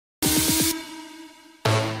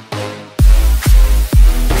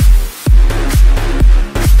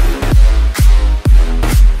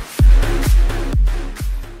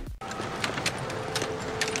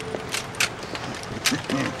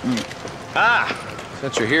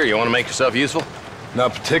Since you're here, you want to make yourself useful?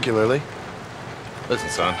 Not particularly. Listen,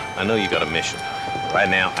 son, I know you got a mission. Right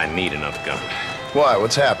now, I need enough gun. Why?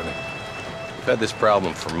 What's happening? We've had this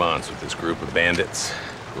problem for months with this group of bandits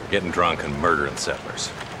who are getting drunk and murdering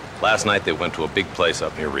settlers. Last night, they went to a big place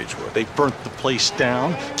up near Ridgewood. They burnt the place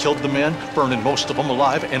down, killed the men, burning most of them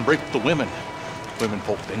alive, and raped the women. Women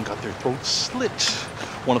folk then got their throats slit.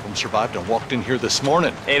 One of them survived and walked in here this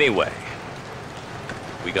morning. Anyway,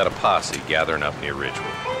 we got a posse gathering up near Ridgewood.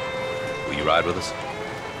 Will you ride with us?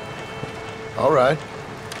 All right.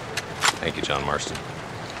 Thank you, John Marston.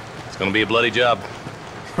 It's gonna be a bloody job.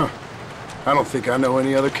 Huh. I don't think I know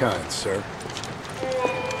any other kind, sir.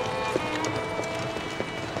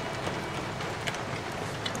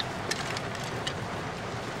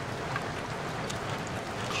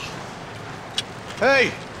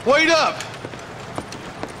 Hey, wait up!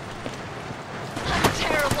 I'm a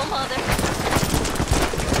terrible mother.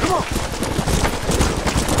 Come on!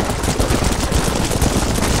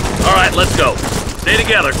 All right, let's go. Stay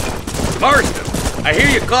together. Marston, I hear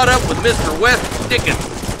you caught up with Mr. West Dickens.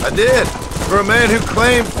 I did. For a man who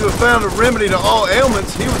claims to have found a remedy to all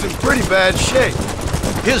ailments, he was in pretty bad shape.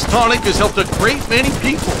 His tonic has helped a great many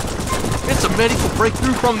people. It's a medical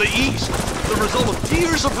breakthrough from the East, the result of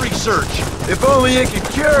years of research. If only it could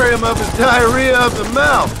cure him of his diarrhea of the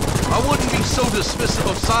mouth. I wouldn't be so dismissive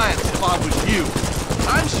of science if I was you.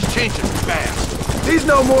 Times is changing fast. He's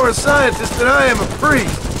no more a scientist than I am a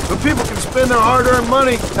priest. But people can spend their hard-earned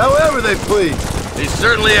money however they please. He's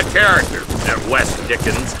certainly a character, that West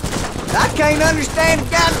Dickens. I can't understand a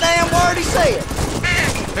goddamn word he said.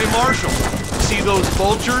 Hey, Marshal, see those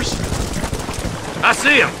vultures? I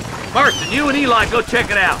see him. Marston, you and Eli go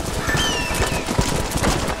check it out.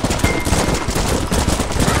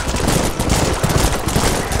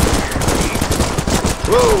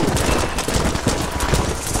 Whoa!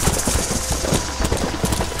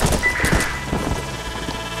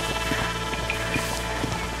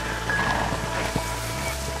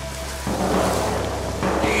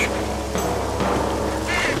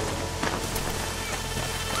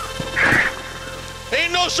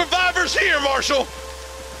 Ain't no survivors here, Marshal!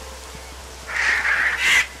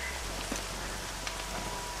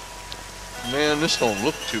 Man, this don't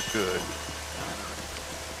look too good.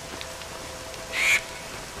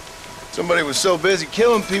 Somebody was so busy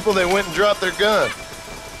killing people, they went and dropped their gun.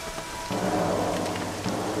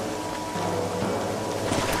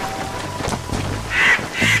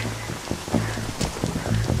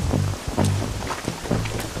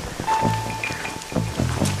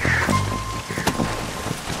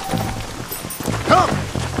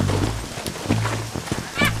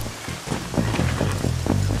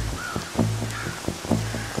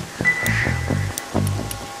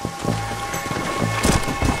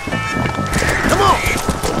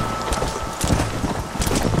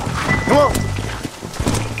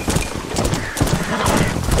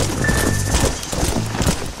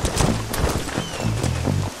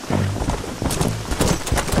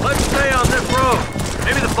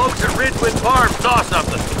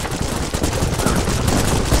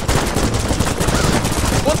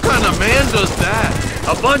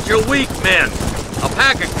 A bunch of weak men. A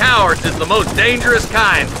pack of cowards is the most dangerous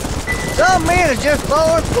kind. Some men are just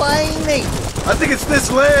born plain evil. I think it's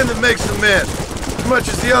this land that makes them men, as much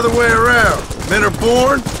as the other way around. Men are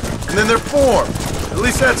born, and then they're formed. At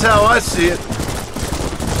least that's how I see it.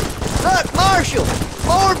 Look, Marshal!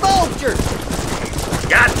 More vultures!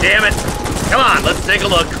 God damn it! Come on, let's take a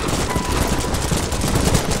look.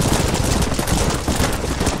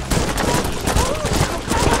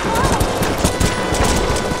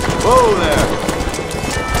 Whoa there!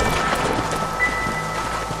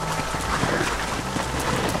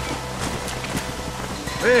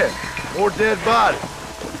 Man, more dead bodies.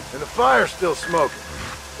 And the fire's still smoking.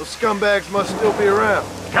 Those scumbags must still be around.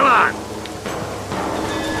 Come on!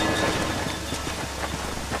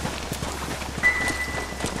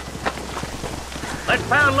 Let's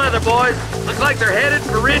pound leather, boys. Looks like they're headed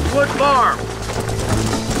for Ridgewood Farm.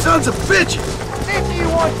 Sons of bitches! Didn't you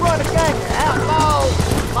once run a gang of outlaws,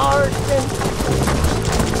 Marston?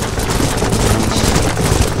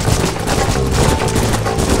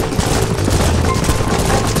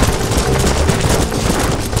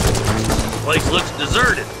 Place looks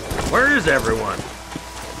deserted. Where is everyone?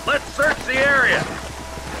 Let's search the area.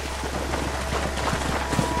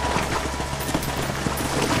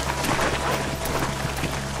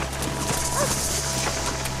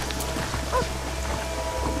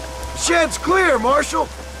 Shed's clear, Marshal!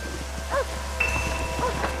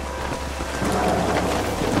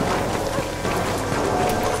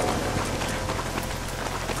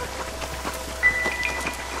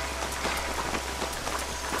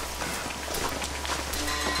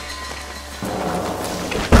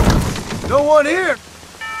 no one here.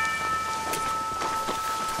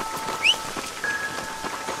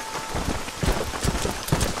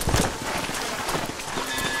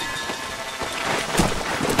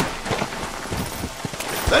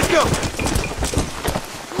 Let's go.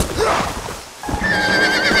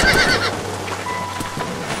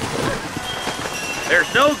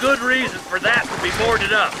 There's no good reason for that to be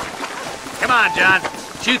boarded up. Come on, John.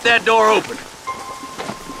 Shoot that door open.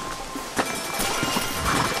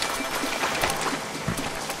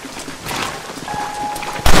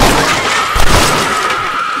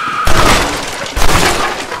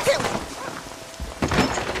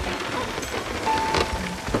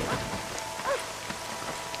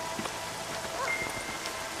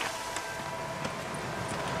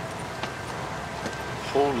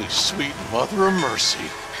 Holy sweet mother of mercy.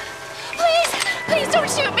 Please don't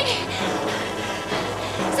shoot me.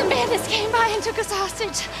 Some bandits came by and took us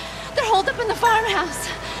hostage. They're holed up in the farmhouse.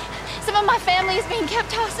 Some of my family is being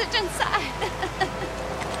kept hostage inside.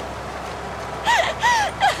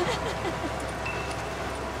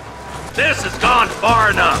 This has gone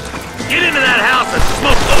far enough. Get into that house and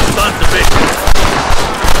smoke those sons of bitches.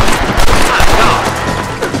 My God.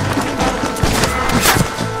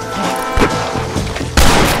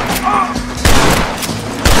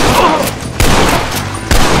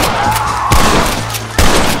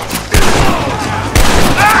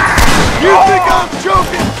 You think I'm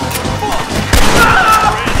joking?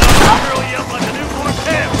 I'll throw you up like a newborn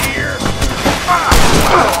calf here.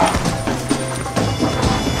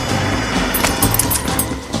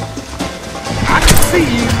 I can see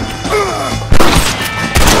you.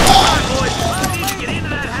 Come on, boys. We need to get into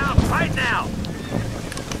that house right now.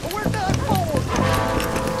 We're done for.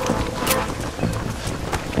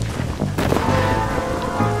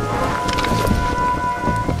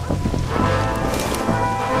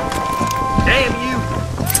 Damn you.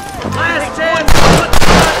 Last chance.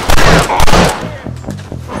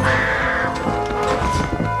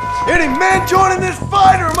 Any men joining this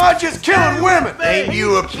fight, or am I just killing women? Ain't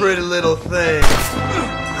you a pretty little thing?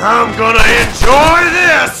 I'm gonna enjoy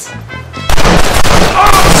this!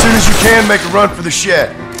 As soon as you can, make a run for the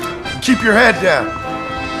shed. Keep your head down.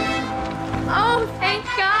 Oh, thank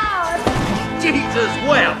God. Jesus,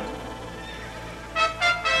 well.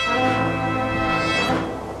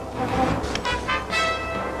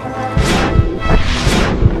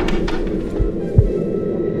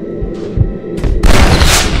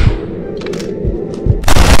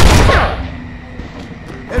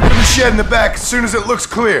 Head for the shed in the back as soon as it looks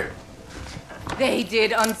clear. They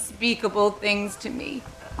did unspeakable things to me.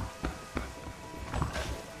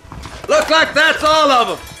 Look like that's all of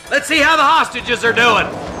them. Let's see how the hostages are doing.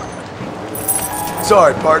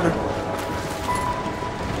 Sorry, partner.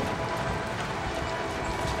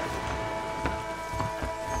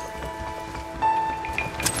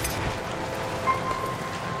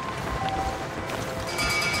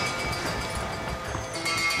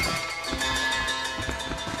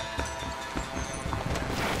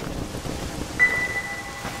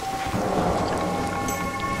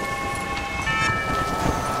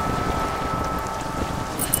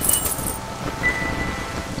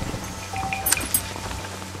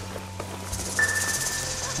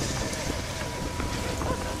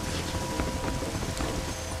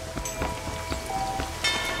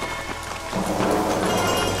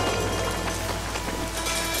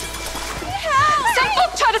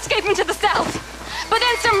 Escape into the south, but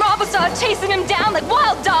then some robbers started chasing him down like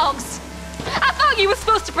wild dogs. I thought you were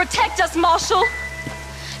supposed to protect us, Marshal.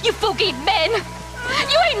 You folk ain't men.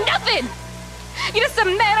 You ain't nothing. You're just a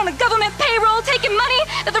man on a government payroll taking money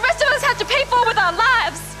that the rest of us have to pay for with our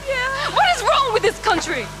lives. Yeah. What is wrong with this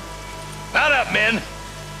country? Mount up, men.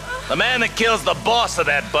 The man that kills the boss of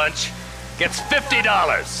that bunch gets $50.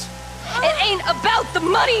 It ain't about the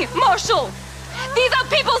money, Marshal. These are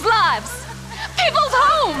people's lives. People's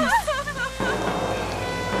homes!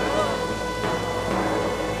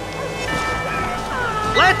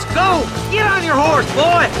 Let's go! Get on your horse,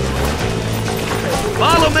 boy!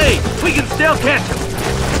 Follow me! We can still catch him!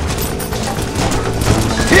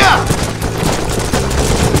 Yeah!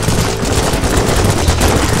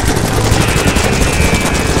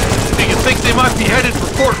 Do you think they might be headed for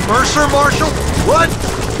Fort Mercer, Marshal? What?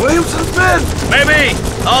 Williamson's men? Maybe!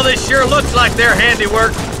 All this sure looks like their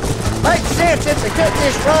handiwork. Makes sense if they cut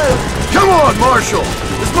this road. Come on, Marshal!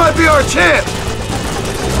 This might be our chance!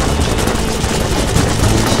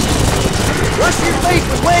 What's your beef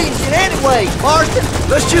with Williamson anyway, Marston?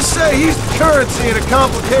 Let's just say he's the currency in a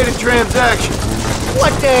complicated transaction.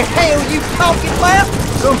 What the hell you talking about?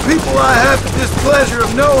 Some people I have the displeasure of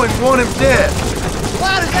knowing want him dead.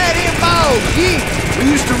 Why does that involve you? We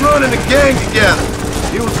used to run in a gang together.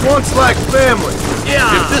 It was once like family.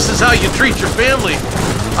 Yeah. If this is how you treat your family,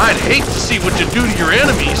 I'd hate to see what you do to your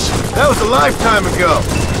enemies. That was a lifetime ago.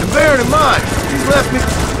 And bear it in mind, he's left me...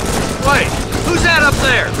 Wait, who's that up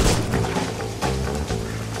there?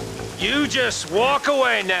 You just walk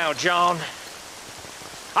away now, John.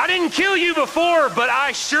 I didn't kill you before, but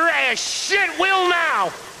I sure as shit will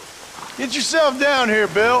now! Get yourself down here,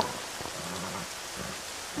 Bill.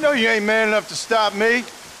 You know you ain't man enough to stop me.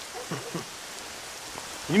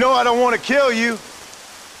 You know I don't want to kill you,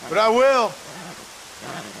 but I will.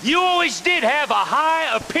 You always did have a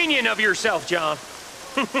high opinion of yourself, John.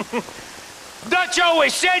 Dutch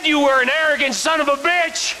always said you were an arrogant son of a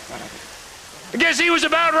bitch. I guess he was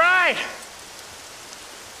about right.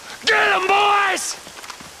 Get him, boys!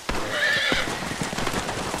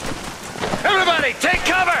 Everybody, take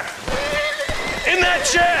cover! In that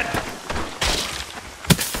shed!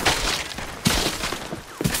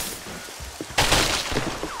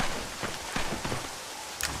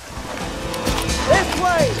 This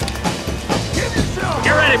way!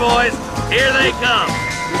 Get ready, boys. Here they come.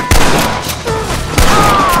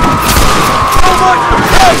 So much for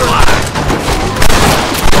cover!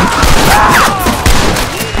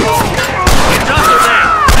 Get tougher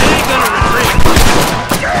now. They ain't gonna retreat.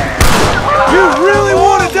 You really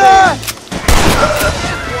want to die?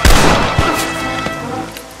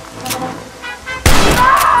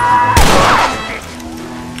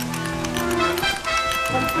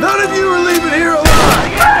 None of you are leaving here alive!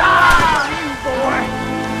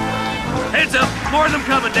 Heads up. More of them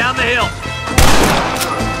coming down the hill.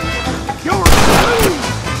 You're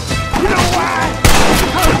you know why?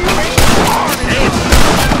 Because you ain't hard enough.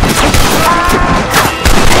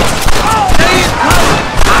 Stay in cover.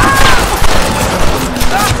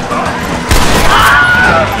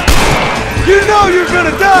 You know you're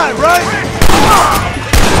gonna die, right?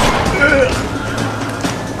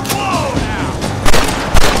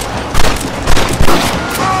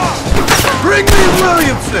 Bring me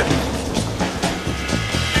Williamson!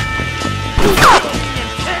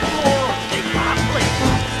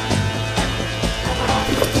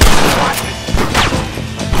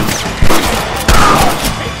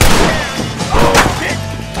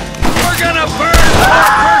 We're gonna burn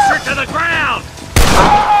that cursor to the ground.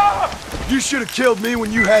 You should have killed me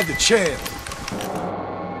when you had the chance.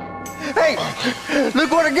 Hey, look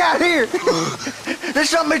what I got here. There's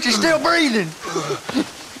something that you're still breathing.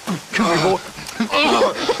 Come here, boy.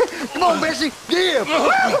 Come on, Bessie. Give.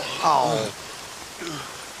 Oh.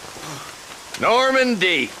 Norman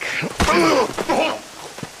Deek.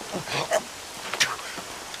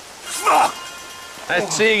 Nice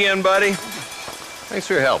to see you again, buddy. Thanks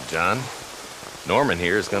for your help, John. Norman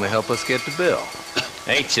here is going to help us get to Bill.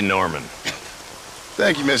 Ain't you, Norman?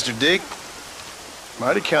 Thank you, Mr. Dick.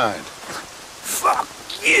 Mighty kind. Fuck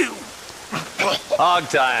you. Hog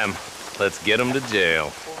time. Let's get him to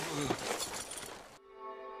jail.